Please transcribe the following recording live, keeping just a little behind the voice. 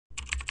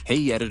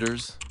Hey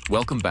editors,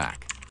 welcome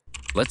back.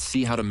 Let's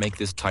see how to make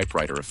this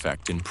typewriter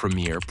effect in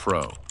Premiere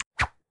Pro.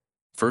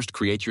 First,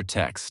 create your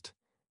text.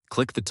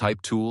 Click the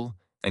Type tool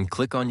and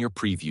click on your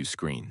preview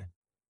screen.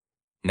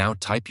 Now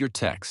type your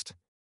text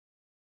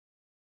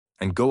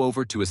and go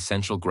over to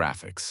Essential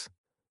Graphics.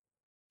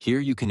 Here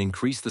you can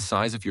increase the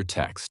size of your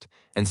text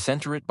and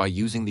center it by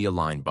using the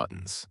Align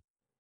buttons.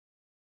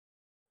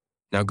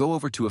 Now go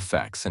over to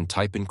Effects and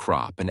type in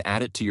Crop and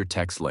add it to your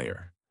text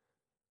layer.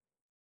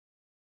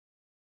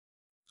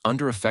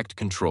 Under Effect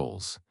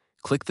Controls,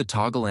 click the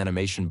Toggle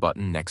Animation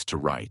button next to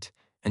Right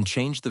and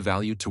change the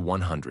value to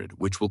 100,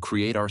 which will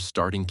create our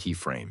starting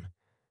keyframe.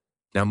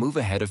 Now move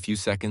ahead a few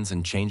seconds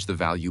and change the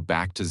value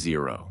back to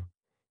 0.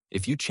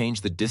 If you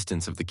change the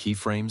distance of the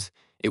keyframes,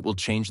 it will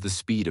change the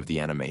speed of the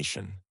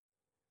animation.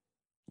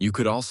 You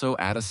could also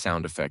add a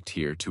sound effect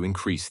here to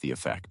increase the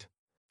effect.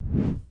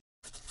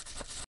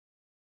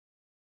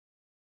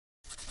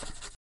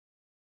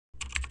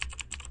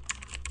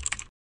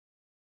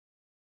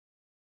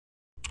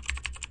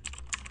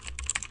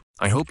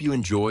 I hope you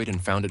enjoyed and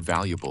found it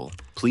valuable.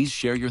 Please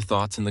share your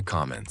thoughts in the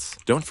comments.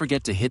 Don't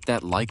forget to hit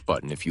that like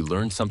button if you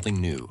learned something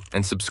new,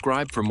 and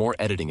subscribe for more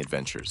editing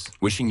adventures.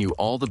 Wishing you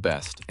all the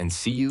best and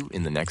see you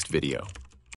in the next video.